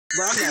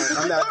Bro,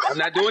 I'm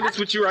not doing this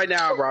with you right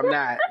now, bro. I'm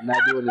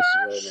not doing this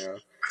right now.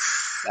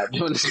 Not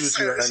doing this with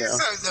you right now.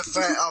 The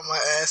fat on my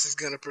ass is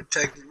gonna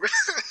protect me.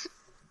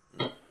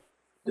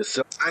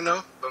 I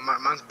know, but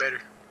mine's better.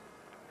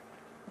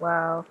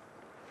 Wow.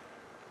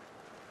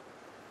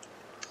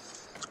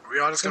 Are we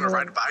all just gonna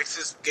ride bikes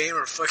this game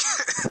or fuck?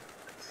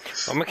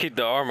 I'm gonna keep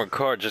the armored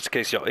car just in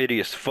case y'all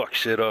idiots fuck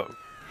shit up.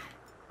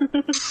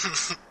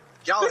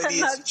 Y'all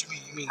idiots?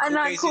 You mean I'm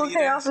not cool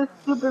K off this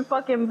stupid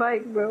fucking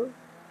bike, bro.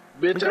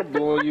 Bitch, I'm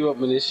blowing you up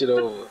when this shit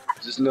over.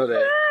 Just know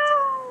that.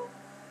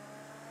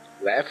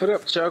 Laugh it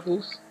up,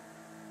 Chuckles.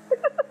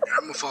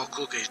 I'm gonna follow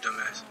Cool K's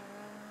dumbass.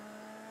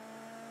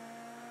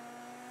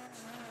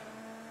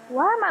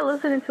 Why am I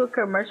listening to a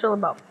commercial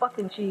about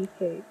fucking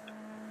cheesecake?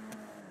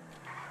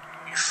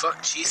 You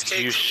fuck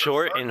cheesecake? You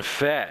short and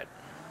fat.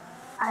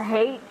 I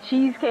hate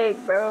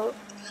cheesecake, bro.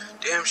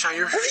 Damn, Sean,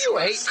 you're you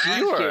hate cheesecake?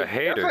 You are a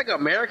hater. That's like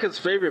America's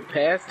favorite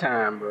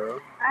pastime, bro.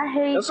 I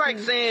hate. That's like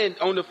saying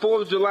on the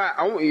 4th of July,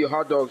 I won't eat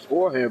hot dogs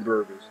or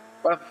hamburgers.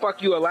 Why the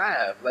fuck you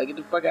alive? Like, get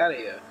the fuck out of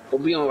here. Go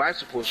be on life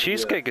support.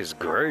 Cheesecake is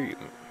great.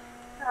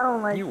 I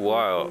don't like. You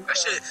wild. That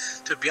shit.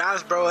 To be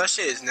honest, bro, that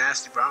shit is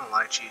nasty, bro. I don't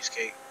like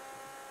cheesecake.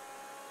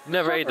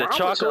 Never ate the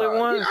chocolate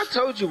ones? Yeah, I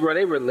told you, bro,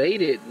 they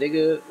related,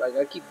 nigga. Like,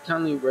 I keep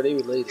telling you, bro, they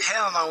related.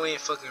 Hell no, we ain't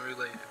fucking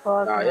related.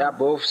 Nah, y'all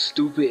both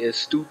stupid as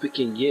stupid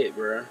can get,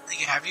 bro.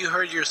 Nigga, have you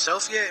heard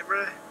yourself yet,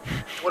 bro?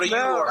 What are you,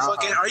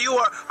 fucking? Are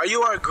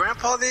you our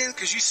grandpa then?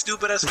 Cause you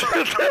stupid as fuck.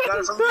 I got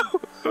it from you.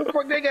 What the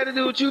fuck they got to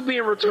do with you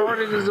being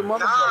retarded as a motherfucker?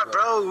 Nah,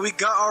 bro, we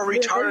got our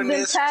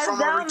retardedness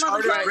from our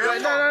retarded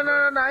grandpa.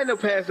 No, I ain't no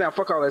pass down.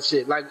 Fuck all that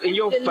shit. Like in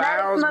your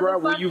files, bro,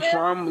 where you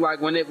from?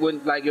 Like when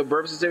like your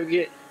birth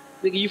certificate.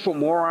 Nigga, you from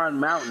Moron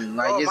Mountain.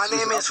 Like, my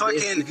name is fucking.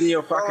 It's in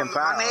your fucking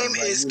file. My name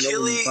is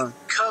Killy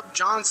Cup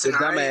Johnson.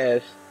 Dumbass.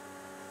 Right?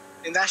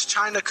 And that's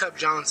China Cup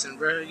Johnson,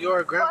 bro. You're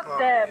a grandpa. Fuck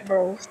that,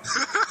 bro.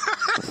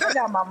 I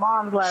got my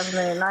mom's last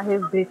name, not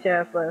his bitch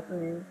ass last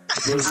name.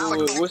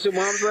 What's your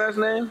mom's last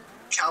name?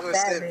 Calvin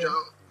Step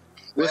Jones.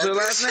 What's her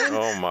last name?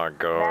 Oh my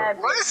god.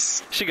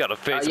 What? She got a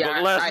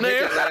Facebook last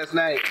name.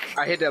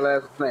 I hit that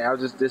last name. I was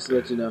just to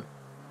let you know.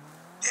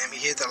 Damn, he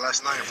hit that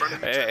last night in front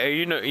of me. Hey,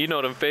 you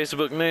know them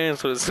Facebook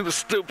names with some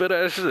stupid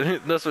ass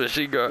shit. That's what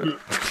she got.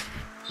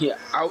 Yeah,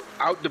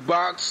 out the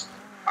box,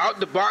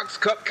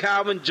 Cup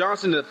Calvin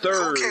Johnson III.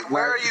 Okay,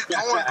 where are you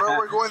going, bro?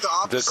 We're going the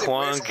opposite.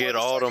 Daquan get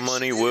all the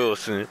money,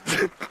 Wilson.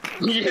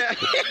 Yeah.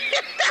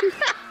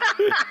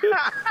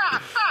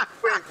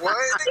 Wait, what?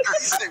 You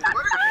said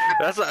what?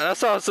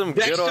 That's how some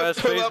ghetto ass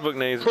Facebook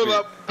names. Pull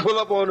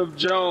up on them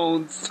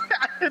Jones.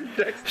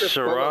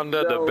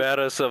 Sharonda, the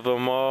baddest of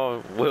them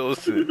all,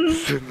 Wilson.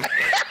 There's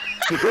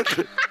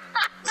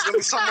gonna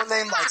be someone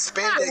named like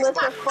Spandex.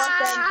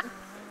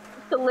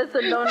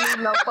 Talissa don't need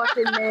no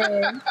fucking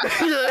name.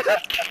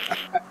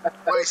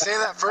 Wait, say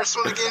that first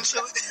one again,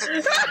 Chili.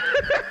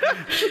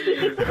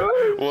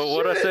 Well,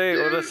 what I say?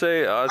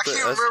 I can't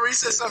remember. He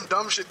said some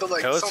dumb shit.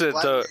 Like, I said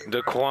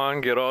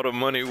Daquan get all the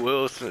money,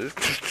 Wilson.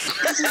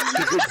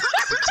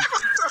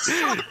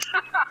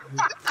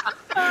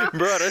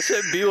 Bro, that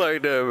shit be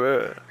like that,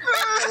 man.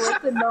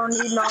 Talissa don't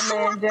need no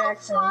man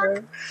Jackson,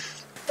 bro.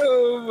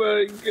 Oh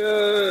my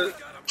god.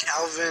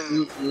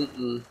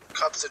 Calvin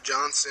Cups of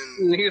Johnson.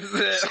 Nigga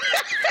said,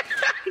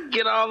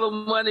 get all the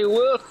money,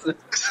 Wilson.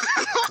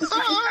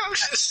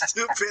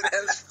 Stupid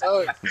as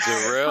fuck.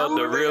 Jarrell,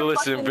 the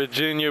realest in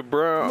Virginia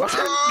Brown.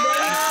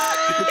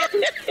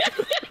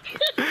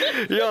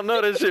 Y'all know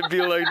that shit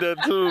be like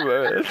that too,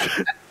 man.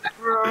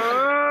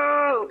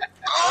 Bro.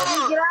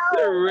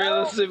 The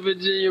realest in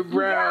Virginia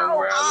Brown,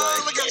 bro.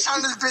 Oh, look at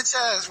China's bitch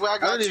ass. Well, I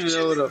don't even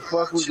know where the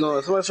fuck we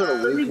going. Somebody should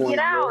have waited for me,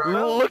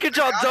 bro. Look at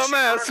y'all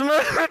dumbass, man.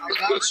 I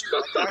got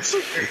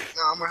you.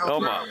 No, I'm gonna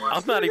help you.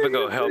 I'm not even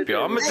gonna help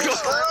y'all.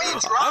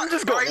 I'm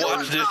just gonna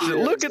watch this shit.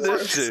 Look at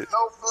this shit.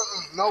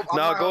 No.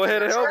 Now go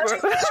ahead and help her.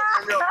 I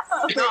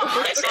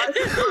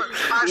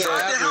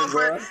tried to help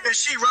her, and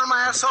she run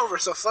my ass over.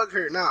 So fuck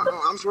her. No,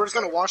 we're just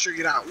gonna watch her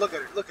get out. Look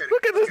at her. Look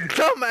at this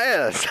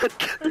dumbass.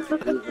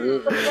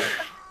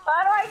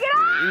 How do I get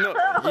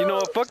out? You know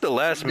what? Fuck the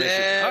last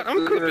mission.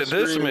 I'm clipping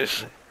this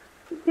mission.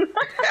 Hey,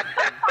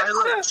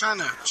 look,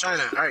 China.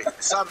 Alright,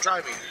 stop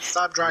driving.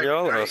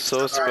 Y'all are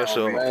so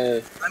special.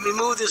 Let me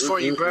move this for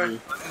you, bro. Let me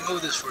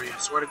move this for you.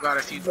 Swear to God,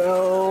 if you.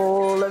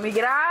 Bro, let me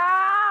get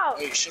out.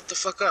 Hey, shut the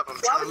fuck up. I'm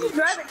Why trying to would move. you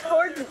drive it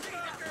towards me?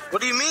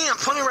 What do you mean? I'm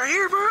pulling right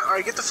here, bro.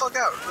 Alright, get the fuck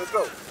out. Let's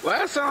go. Well,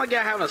 that sounds like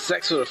y'all having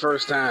sex for the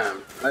first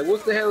time. Like,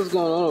 what the hell is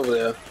going on over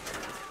there?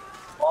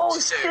 Oh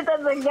shit,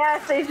 that's a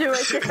gas station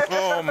right there.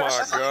 Oh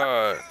my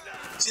god.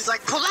 She's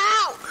like, pull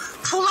out!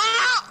 Pull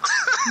out!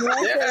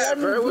 Yeah,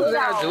 bro, what's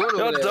that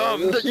doing over there?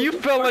 Dumb. You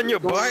fell on your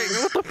bike.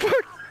 What the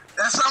fuck?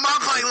 That's not my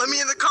bike. Let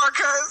me in the car,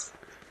 cuz.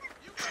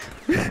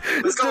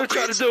 Let's go,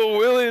 try to do a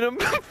wheelie and I'm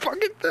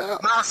fucking down.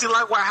 Nah, see,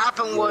 like what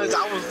happened was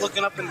I was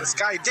looking up in the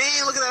sky.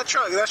 Dang, look at that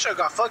truck. That truck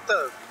got fucked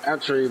up.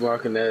 I'm tree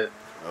marking that.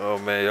 Oh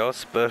man, y'all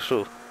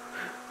special.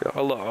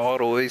 Y'all are all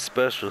the way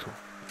special.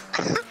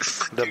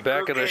 The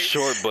back of the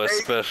short bus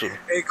special.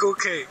 Hey, Cool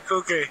K.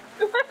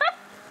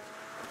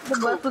 The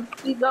bus with the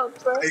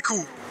seatbelts, bro. Hey,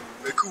 cool.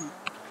 Hey, cool.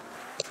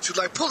 She was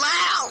like, pull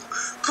out!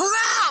 Pull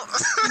out!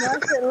 No, I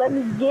said, let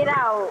me get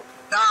out.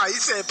 Nah, you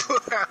said pull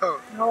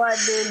out. No, I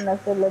didn't. I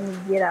said, let me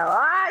get out.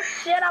 Ah,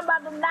 shit, I'm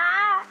about to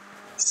die. You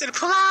said,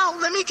 pull out!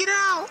 Let me get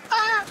out!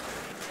 Ah.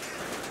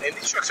 Hey,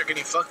 these trucks are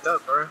getting fucked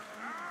up, bro.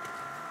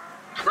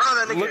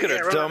 That nigga, Look at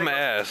her dumb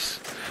ass.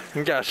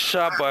 He got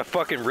shot by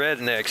fucking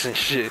rednecks and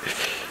shit.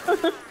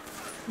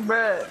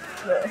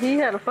 Bruh, he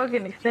had a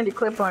fucking extended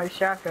clip on his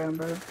shotgun,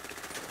 bro.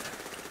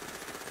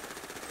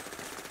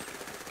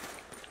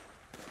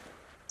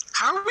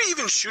 How are we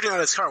even shooting at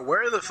his car?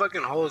 Where are the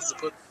fucking holes to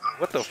put?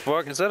 What the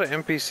fuck? Is that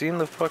an NPC in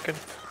the fucking...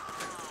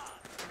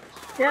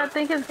 Yeah, I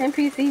think his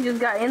NPC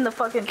just got in the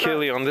fucking truck.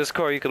 Kelly, on this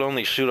car you could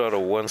only shoot out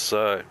of one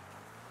side.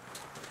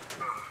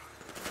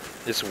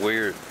 It's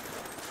weird.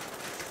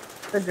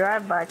 The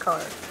drive-by car.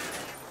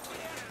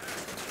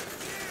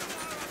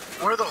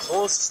 Where are the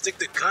holes to stick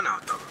the gun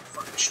out, though?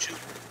 Fucking shoot.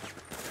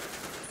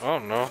 I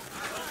don't know.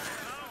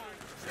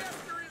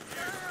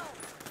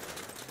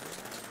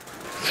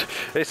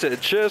 They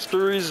said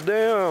Chester is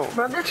down.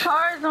 Bro, this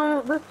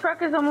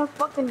truck is almost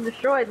fucking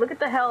destroyed. Look at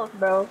the health,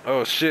 bro.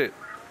 Oh shit.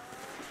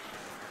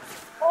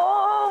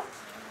 Oh!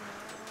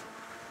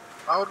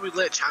 Why would we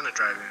let China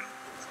drive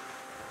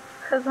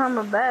in? Cause I'm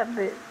a bad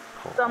bitch.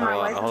 Hold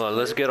on,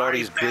 let's get all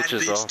these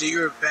bitches off. Do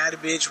your bad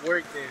bitch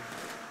work then.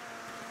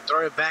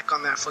 Throw it back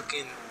on that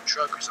fucking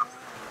truck or something.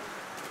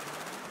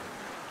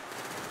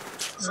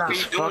 Nah.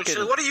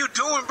 What are you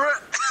doing, bro?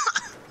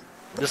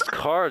 This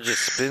car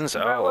just spins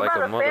Bro, out we're like a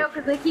about to fail mother.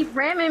 cause they keep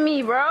ramming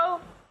me,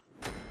 bro.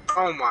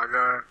 Oh my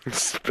god.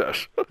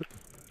 Special.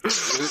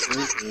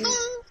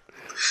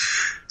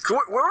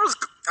 Where was...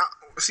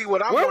 see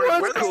what I'm Where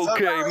wondering, was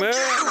cocaine, man? Where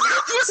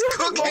was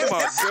cocaine? Oh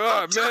my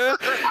god, man.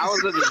 I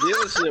was at the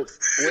dealership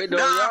waiting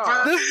on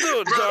y'all. This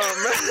dude dumb,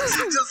 man.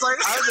 Just like,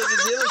 I was at the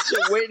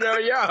dealership waiting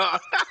on y'all.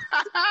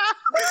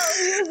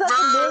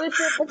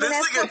 this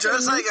nigga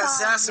just like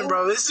Assassin,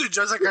 bro. This dude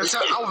just like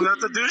Assassin. I was at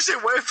the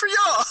dealership waiting for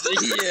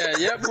y'all.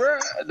 Yeah, bro.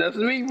 That's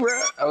me,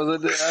 bro. I was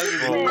at the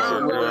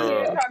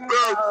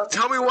Bro,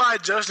 tell me why I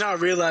just now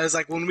realized,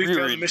 like, when we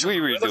failed the mission,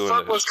 where the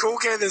fuck was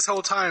cocaine this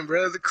whole time,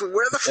 bro? Where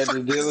the fuck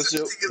the was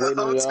dealership this nigga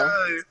the whole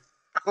time?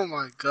 Oh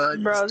my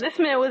god. Bro, this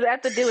man was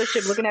at the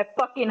dealership looking at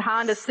fucking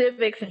Honda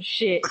Civics and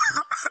shit.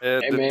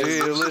 At the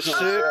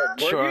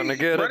dealership, trying to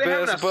get a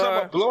Best Buy.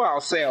 Summer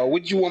blowout sale.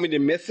 Would you want me to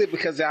miss it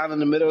because they're out in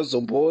the middle of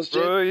some bullshit?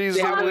 Bro, he's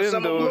They a having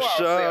summer window blowout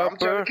sale. I'm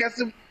trying shopper. to catch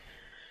them.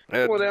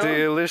 At the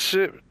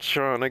dealership,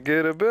 trying to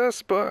get a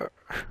Best Buy.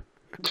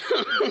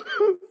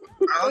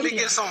 Let me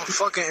get some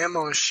fucking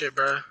ammo and shit,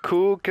 bro.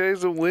 Cool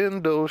K's a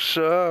window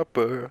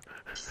shopper.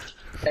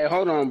 Hey,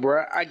 hold on,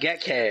 bro. I got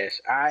cash.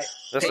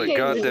 That's a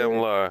goddamn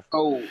lie.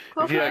 Oh,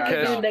 If you got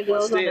cash,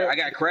 I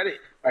got credit.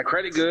 My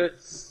credit good.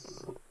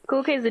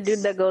 Cool K's the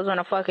dude that goes on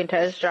a fucking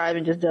test drive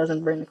and just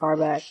doesn't bring the car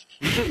back.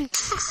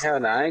 Hell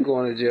no, I ain't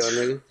going to jail,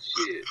 nigga.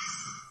 Shit.